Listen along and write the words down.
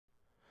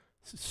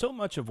So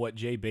much of what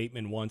Jay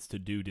Bateman wants to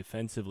do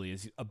defensively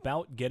is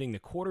about getting the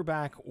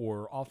quarterback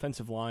or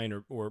offensive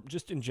line or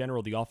just in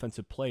general the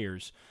offensive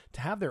players to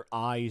have their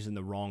eyes in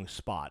the wrong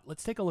spot.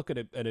 Let's take a look at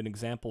an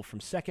example from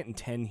 2nd and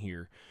 10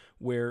 here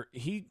where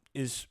he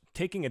is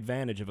taking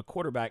advantage of a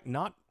quarterback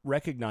not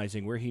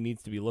recognizing where he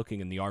needs to be looking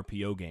in the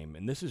RPO game.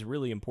 And this is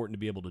really important to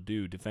be able to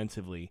do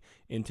defensively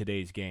in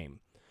today's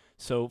game.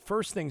 So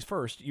first things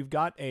first, you've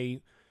got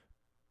an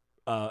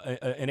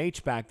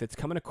H-back that's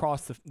coming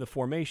across the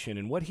formation,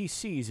 and what he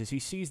sees is he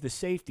sees the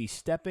safety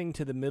stepping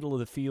to the middle of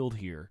the field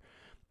here.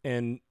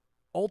 And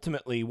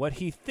ultimately, what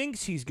he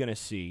thinks he's going to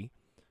see,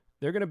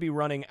 they're going to be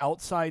running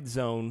outside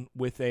zone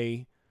with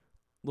a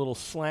little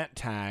slant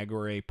tag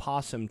or a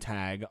possum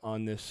tag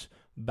on this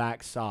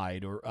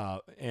backside.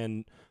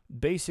 And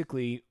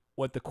basically,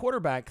 what the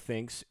quarterback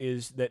thinks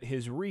is that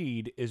his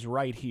read is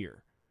right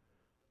here.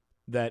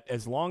 That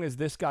as long as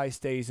this guy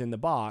stays in the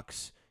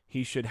box,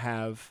 he should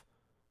have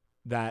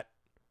that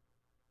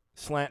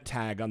slant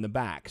tag on the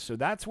back. So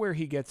that's where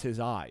he gets his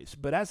eyes.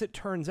 But as it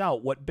turns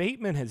out, what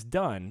Bateman has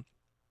done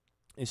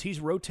is he's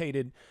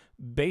rotated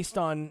based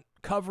on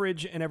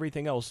coverage and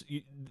everything else.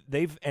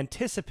 They've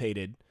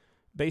anticipated,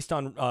 based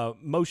on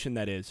motion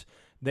that is,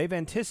 they've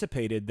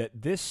anticipated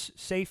that this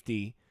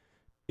safety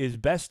is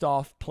best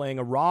off playing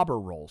a robber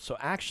role. So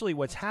actually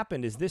what's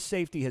happened is this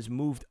safety has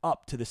moved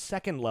up to the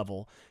 2nd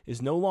level,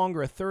 is no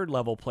longer a 3rd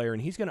level player,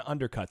 and he's going to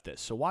undercut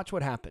this. So watch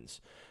what happens.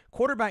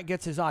 Quarterback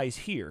gets his eyes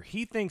here.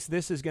 He thinks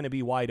this is going to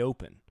be wide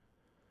open.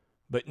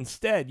 But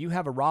instead, you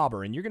have a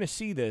robber, and you're going to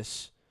see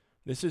this.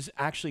 This is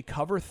actually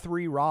cover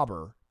 3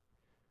 robber.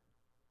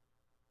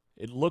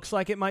 It looks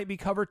like it might be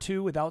cover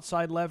 2 with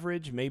outside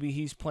leverage. Maybe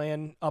he's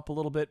playing up a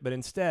little bit, but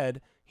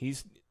instead,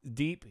 he's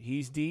deep,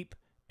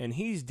 and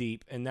he's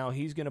deep, and now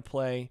he's going to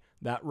play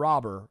that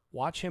robber.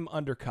 Watch him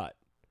undercut.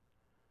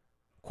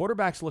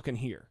 Quarterback's looking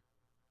here.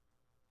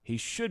 He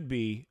should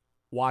be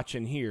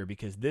watching here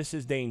because this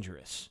is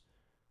dangerous.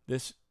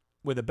 This,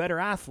 with a better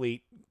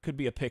athlete, could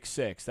be a pick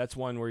 6. That's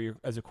one where you're,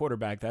 as a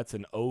quarterback, that's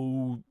an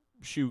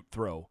shoot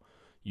throw.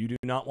 You do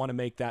not want to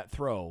make that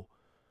throw.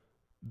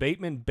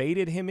 Bateman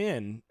baited him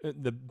in.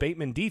 The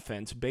Bateman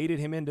defense baited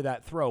him into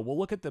that throw. We'll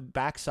look at the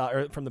backside,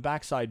 or from the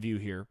backside view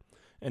here.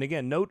 And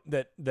again, note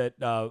that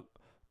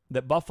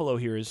Buffalo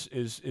here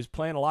is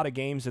playing a lot of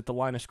games at the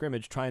line of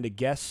scrimmage, trying to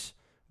guess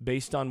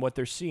based on what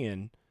they're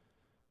seeing.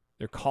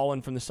 They're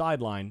calling from the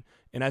sideline.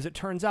 And as it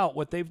turns out,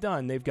 what they've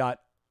done, they've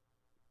got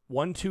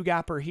 1-2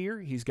 gapper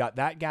here. He's got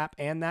that gap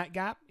and that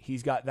gap.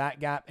 He's got that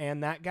gap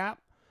and that gap.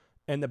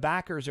 And the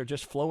backers are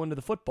just flowing to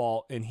the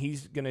football, and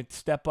he's going to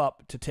step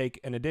up to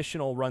take an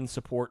additional run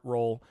support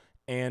role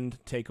and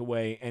take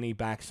away any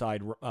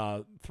backside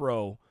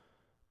throw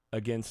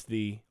against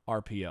the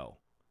RPO.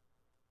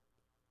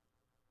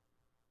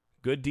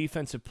 Good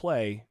defensive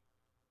play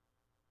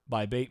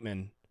by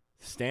Bateman.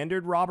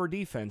 Standard robber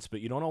defense, but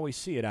you don't always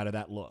see it out of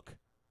that look.